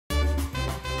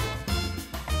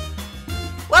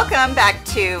Welcome back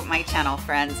to my channel,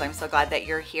 friends. I'm so glad that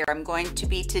you're here. I'm going to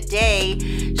be today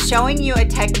showing you a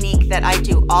technique that I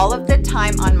do all of the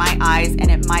time on my eyes, and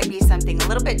it might be something a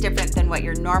little bit different than what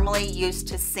you're normally used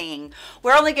to seeing.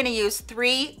 We're only going to use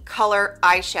 3 color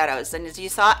eyeshadows, and as you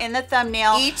saw in the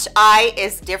thumbnail, each eye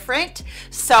is different.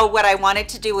 So what I wanted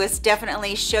to do was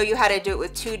definitely show you how to do it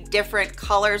with 2 different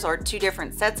colors or 2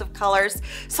 different sets of colors.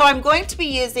 So I'm going to be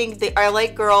using the LA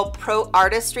Girl Pro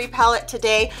Artistry palette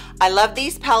today. I love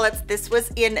these palettes. This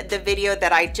was in the video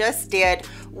that I just did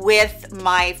with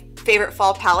my favorite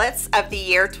fall palettes of the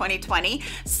year 2020.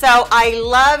 So I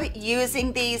love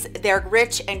using these. They're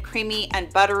rich and creamy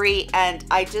and buttery, and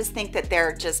I just think that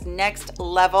they're just next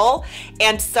level.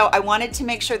 And so I wanted to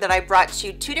make sure that I brought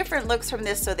you 2 different looks from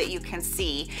this so that you can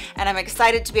see, and I'm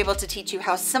excited to be able to teach you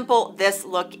how simple this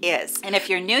look is. And if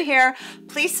you're new here,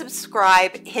 please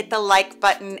subscribe, hit the like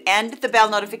button and the bell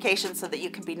notification so that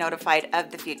you can be notified of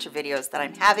the future videos that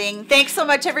I'm having. Thanks so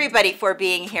much, everybody, for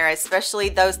being here, especially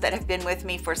those that have been with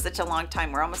me for such a long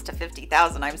time. We're almost to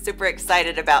 50,000. I'm super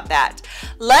excited about that.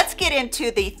 Let's get into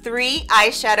the 3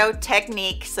 eyeshadow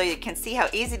technique so you can see how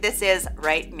easy this is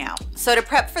right now. So to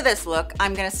prep for this look,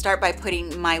 I'm going to start by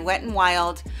putting my Wet n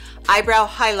Wild eyebrow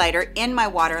highlighter in my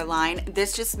waterline.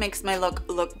 This just makes my look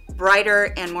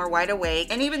brighter and more wide awake.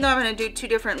 And even though I'm going to do 2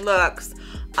 different looks,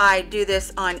 I do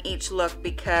this on each look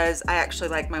because I actually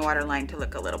like my waterline to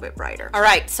look a little bit brighter. All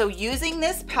right, so using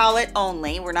this palette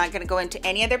only, we're not going to go into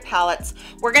any other palettes.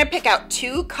 We're going to pick out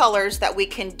 2 colors that we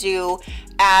can do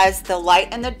as the light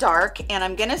and the dark, and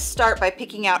I'm going to start by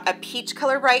picking out a peach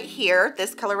color right here,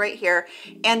 this color right here,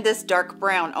 and this dark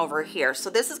brown over here.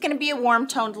 So this is going to be a warm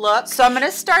toned look. So I'm going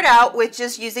to start out with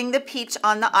just using the peach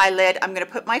on the eyelid. I'm going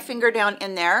to put my finger down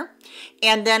in there,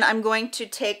 and then I'm going to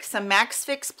take some Max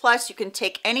Fix Plus. You can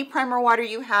take any primer water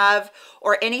you have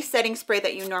or any setting spray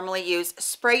that you normally use.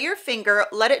 Spray your finger,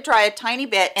 let it dry a tiny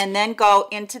bit, and then go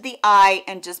into the eye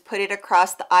and just put it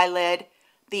across the eyelid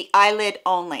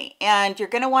only. And you're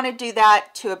going to want to do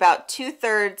that to about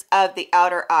 2/3 of the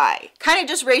outer eye. Kind of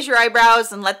just raise your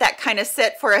eyebrows and let that kind of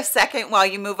sit for a second while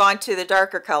you move on to the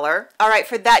darker color. All right,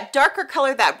 for that darker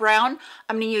color, that brown,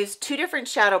 I'm going to use 2 different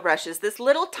shadow brushes. This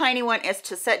little tiny one is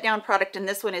to set down product, and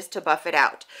this one is to buff it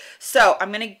out. So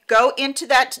I'm going to go into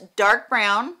that dark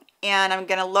brown, and I'm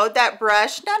going to load that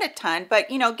brush, not a ton, but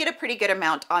you know, get a pretty good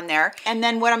amount on there. And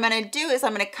then what I'm going to do is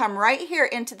I'm going to come right here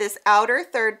into this outer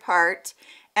third part,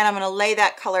 and I'm going to lay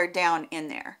that color down in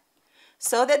there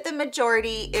so that the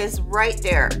majority is right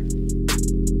there.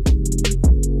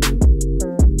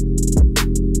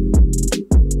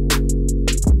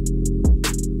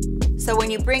 So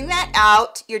when you bring that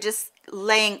out, you're just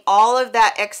laying all of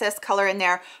that excess color in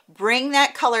there. Bring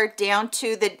that color down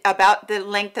to about the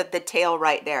length of the tail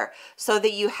right there so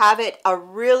that you have it a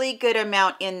really good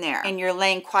amount in there, and you're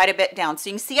laying quite a bit down. So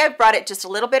you can see I've brought it just a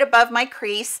little bit above my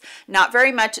crease, not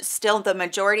very much. It's still the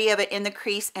majority of it in the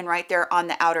crease and right there on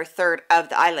the outer third of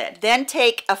the eyelid. Then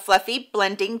take a fluffy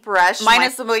blending brush. Mine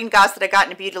is the Maybelline Goss that I got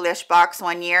in a Beautylish box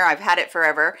one year. I've had it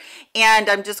forever. And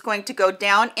I'm just going to go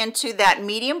down into that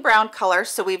medium brown color.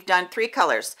 So we've done 3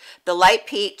 colors, the light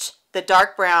peach, the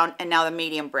dark brown, and now the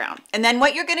medium brown. And then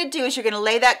what you're going to do is you're going to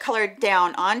lay that color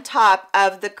down on top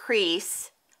of the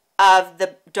crease of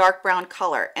the dark brown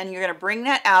color, and you're going to bring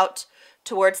that out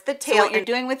towards the tail. So what you're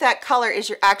doing with that color is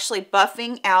you're actually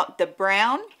buffing out the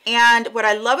brown. And what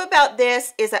I love about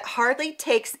this is it hardly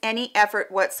takes any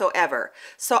effort whatsoever.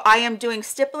 So I am doing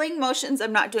stippling motions.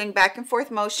 I'm not doing back and forth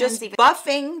motions, just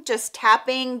buffing, just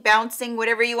tapping, bouncing,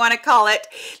 whatever you want to call it,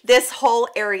 this whole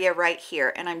area right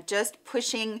here. And I'm just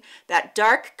pushing that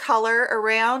dark color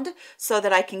around so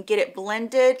that I can get it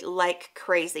blended like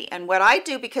crazy. And what I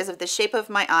do, because of the shape of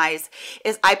my eyes,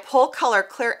 is I pull color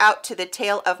clear out to the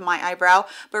tail of my eyebrow,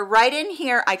 but right in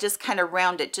here I just kind of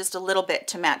round it just a little bit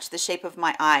to match the shape of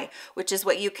my eye, which is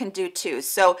what you can do too.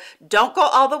 So don't go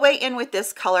all the way in with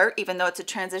this color, even though it's a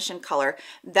transition color.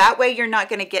 That way you're not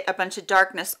going to get a bunch of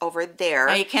darkness over there.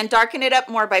 Now you can darken it up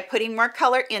more by putting more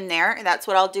color in there. And that's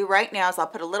what I'll do right now, is I'll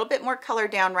put a little bit more color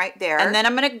down right there. And then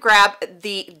I'm going to grab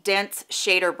the dense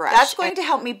shader brush. That's going to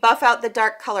help me buff out the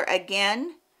dark color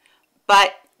again,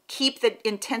 but keep the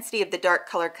intensity of the dark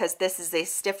color because this is a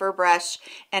stiffer brush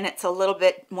and it's a little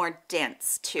bit more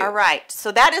dense too. All right, so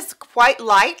that is quite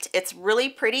light. It's really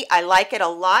pretty. I like it a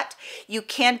lot. You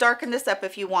can darken this up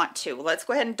if you want to. Let's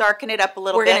go ahead and darken it up a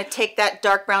little bit. We're going to take that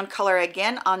dark brown color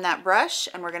again on that brush,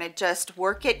 and we're going to just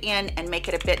work it in and make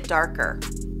it a bit darker.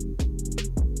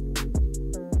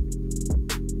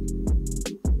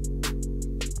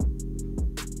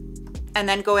 And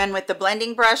then go in with the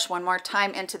blending brush one more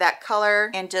time into that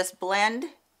color and just blend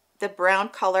the brown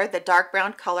color, the dark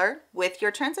brown color, with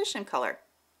your transition color.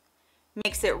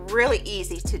 Makes it really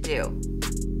easy to do.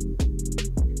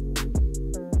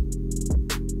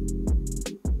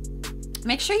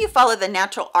 Make sure you follow the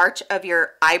natural arch of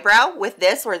your eyebrow with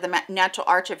this, or the natural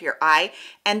arch of your eye,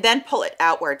 and then pull it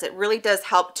outwards. It really does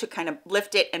help to kind of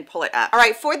lift it and pull it up. All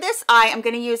right, for this eye, I'm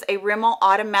going to use a Rimmel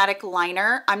automatic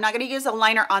liner. I'm not going to use a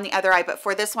liner on the other eye, but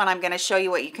for this one, I'm going to show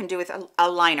you what you can do with a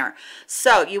liner.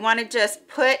 So you want to just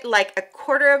put like a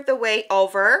quarter of the way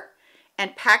over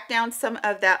and pack down some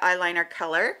of that eyeliner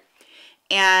color.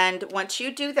 And once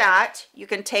you do that, you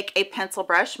can take a pencil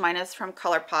brush, mine is from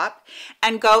Colourpop,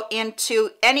 and go into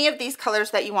any of these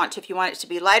colors that you want to. If you want it to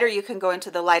be lighter, you can go into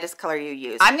the lightest color you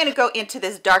use. I'm going to go into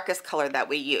this darkest color that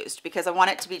we used because I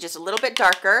want it to be just a little bit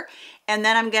darker. And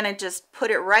then I'm going to just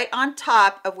put it right on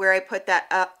top of where I put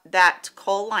that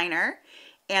kohl liner.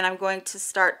 And I'm going to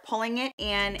start pulling it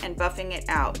in and buffing it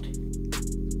out.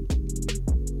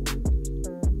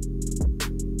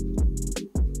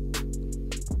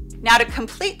 Now to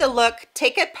complete the look,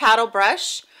 take a paddle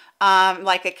brush,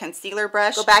 like a concealer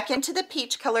brush, go back into the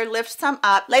peach color, lift some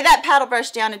up, lay that paddle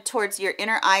brush down towards your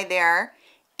inner eye there,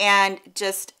 and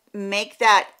just make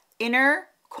that inner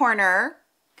corner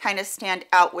kind of stand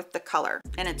out with the color.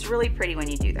 And it's really pretty when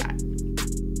you do that.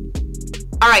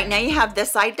 All right, now you have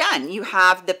this eye done. You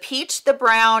have the peach, the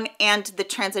brown, and the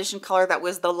transition color that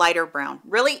was the lighter brown.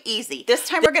 Really easy. This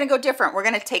time we're gonna go different. We're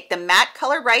gonna take the matte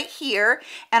color right here,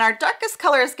 and our darkest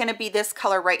color is gonna be this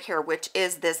color right here, which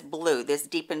is this blue, this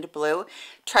deepened blue.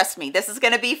 Trust me, this is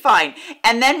gonna be fine.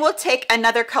 And then we'll take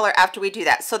another color after we do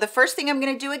that. So the first thing I'm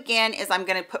gonna do again is I'm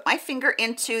gonna put my finger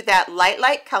into that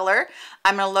light color.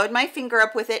 I'm gonna load my finger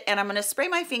up with it, and I'm gonna spray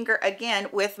my finger again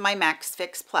with my Max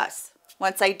Fix Plus.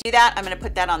 Once I do that, I'm going to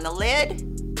put that on the lid.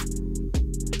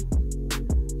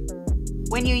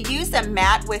 When you use a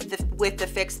matte with the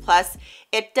Fix Plus,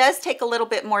 it does take a little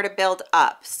bit more to build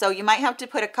up. So you might have to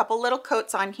put a couple little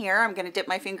coats on here. I'm going to dip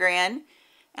my finger in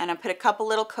and I put a couple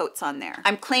little coats on there.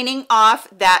 I'm cleaning off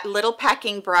that little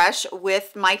packing brush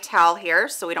with my towel here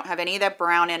so we don't have any of that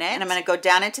brown in it. And I'm going to go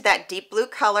down into that deep blue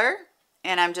color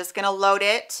and I'm just going to load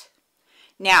it.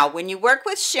 Now, when you work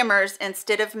with shimmers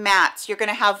instead of mattes, you're going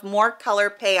to have more color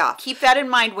payoff. Keep that in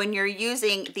mind when you're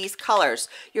using these colors.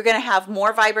 You're going to have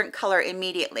more vibrant color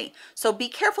immediately. So be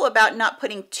careful about not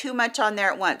putting too much on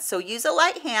there at once. So use a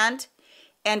light hand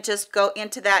and just go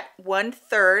into that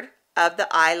 1/3 of the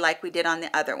eye like we did on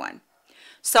the other one.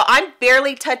 So I'm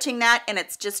barely touching that and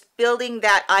it's just building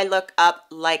that eye look up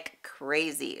like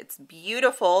crazy. It's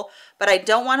beautiful, but I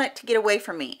don't want it to get away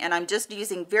from me. And I'm just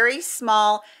using very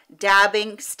small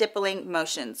dabbing, stippling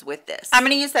motions with this. I'm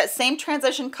going to use that same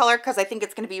transition color because I think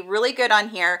it's going to be really good on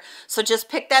here. So just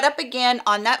pick that up again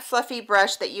on that fluffy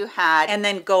brush that you had and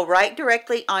then go right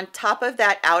directly on top of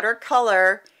that outer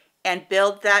color and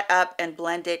build that up and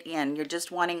blend it in. You're just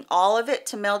wanting all of it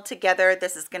to meld together.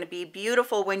 This is going to be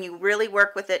beautiful when you really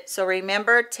work with it. So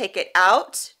remember, take it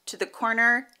out to the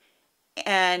corner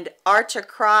and arch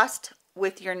across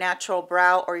with your natural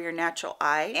brow or your natural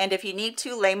eye. And if you need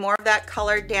to, lay more of that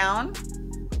color down.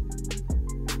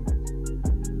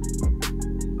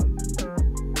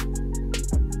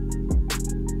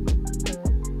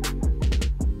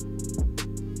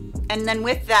 And then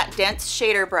with that dense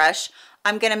shader brush,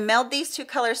 I'm going to meld these two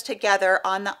colors together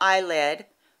on the eyelid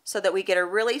so that we get a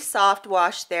really soft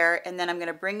wash there. And then I'm going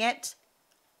to bring it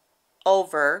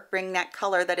over, bring that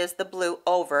color that is the blue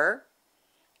over.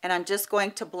 And I'm just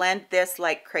going to blend this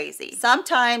like crazy.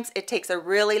 Sometimes it takes a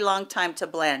really long time to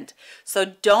blend. So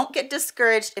don't get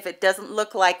discouraged if it doesn't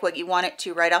look like what you want it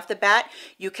to right off the bat.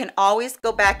 You can always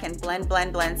go back and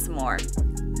blend some more.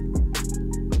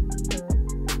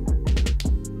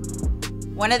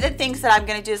 One of the things that I'm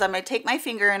going to do is I'm going to take my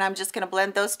finger and I'm just going to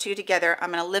blend those two together.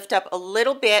 I'm going to lift up a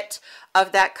little bit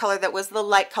of that color that was the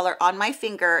light color on my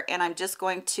finger, and I'm just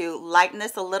going to lighten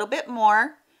this a little bit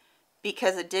more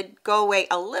because it did go away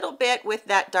a little bit with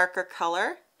that darker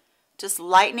color. Just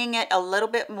lightening it a little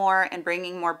bit more and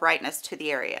bringing more brightness to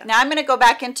the area. Now I'm going to go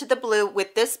back into the blue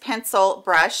with this pencil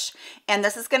brush, and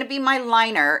this is going to be my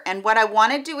liner. And what I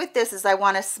want to do with this is I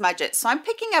want to smudge it. So I'm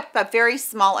picking up a very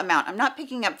small amount. I'm not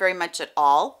picking up very much at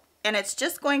all. And it's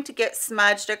just going to get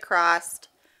smudged across.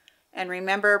 And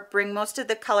remember, bring most of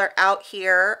the color out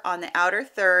here on the outer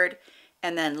third,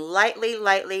 and then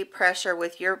lightly pressure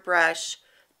with your brush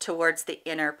towards the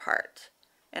inner part.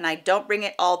 And I don't bring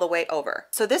it all the way over.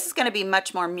 So this is going to be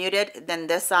much more muted than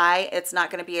this eye. It's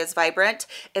not going to be as vibrant.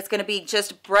 It's going to be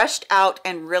just brushed out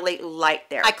and really light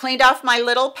there. I cleaned off my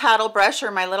little paddle brush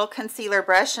or my little concealer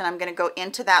brush, and I'm going to go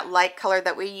into that light color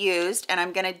that we used, and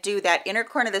I'm going to do that inner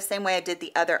corner the same way I did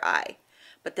the other eye.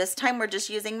 but this time we're just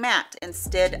using matte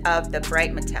instead of the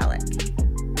bright metallic.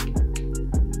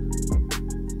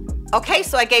 Okay,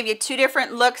 so I gave you two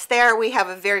different looks there. We have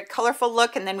a very colorful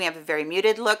look and then we have a very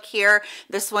muted look here.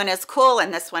 This one is cool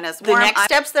and this one is warm. The next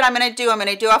steps that I'm gonna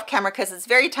do off camera because it's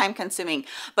very time consuming.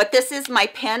 But this is my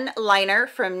pen liner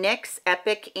from NYX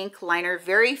Epic Ink Liner.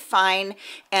 Very fine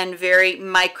and very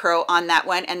micro on that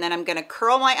one. And then I'm gonna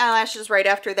curl my eyelashes right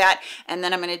after that. And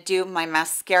then I'm gonna do my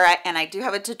mascara. And I do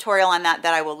have a tutorial on that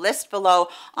I will list below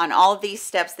on all of these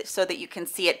steps so that you can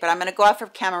see it. But I'm gonna go off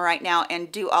of camera right now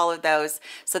and do all of those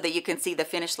so that you can see the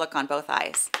finished look on both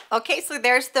eyes. Okay, so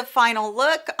there's the final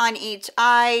look on each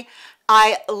eye.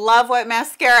 I love what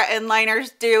mascara and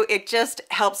liners do. It just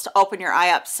helps to open your eye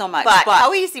up so much. But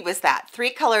how easy was that?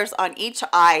 3 colors on each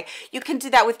eye. You can do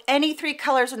that with any 3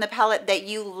 colors in the palette that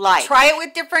you like. Try it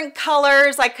with different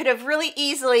colors. I could have really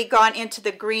easily gone into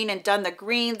the green and done the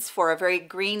greens for a very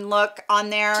green look on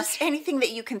there. Just anything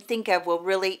that you can think of will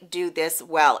really do this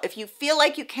well. If you feel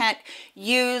like you can't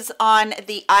use on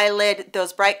the eyelid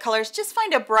those bright colors, just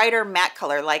find a brighter matte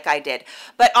color like I did.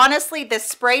 But honestly, the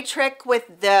spray trick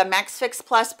with the Max Fix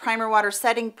Plus Primer Water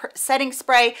setting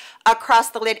spray across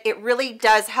the lid, it really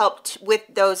does help with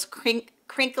those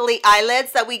crinkly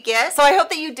eyelids that we get. So I hope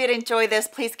that you did enjoy this.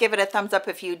 Please give it a thumbs up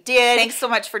if you did. Thanks so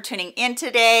much for tuning in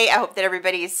today. I hope that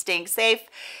everybody is staying safe,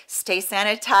 stay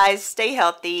sanitized, stay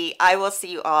healthy. I will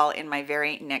see you all in my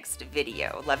very next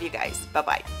video. Love you guys.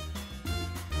 Bye-bye.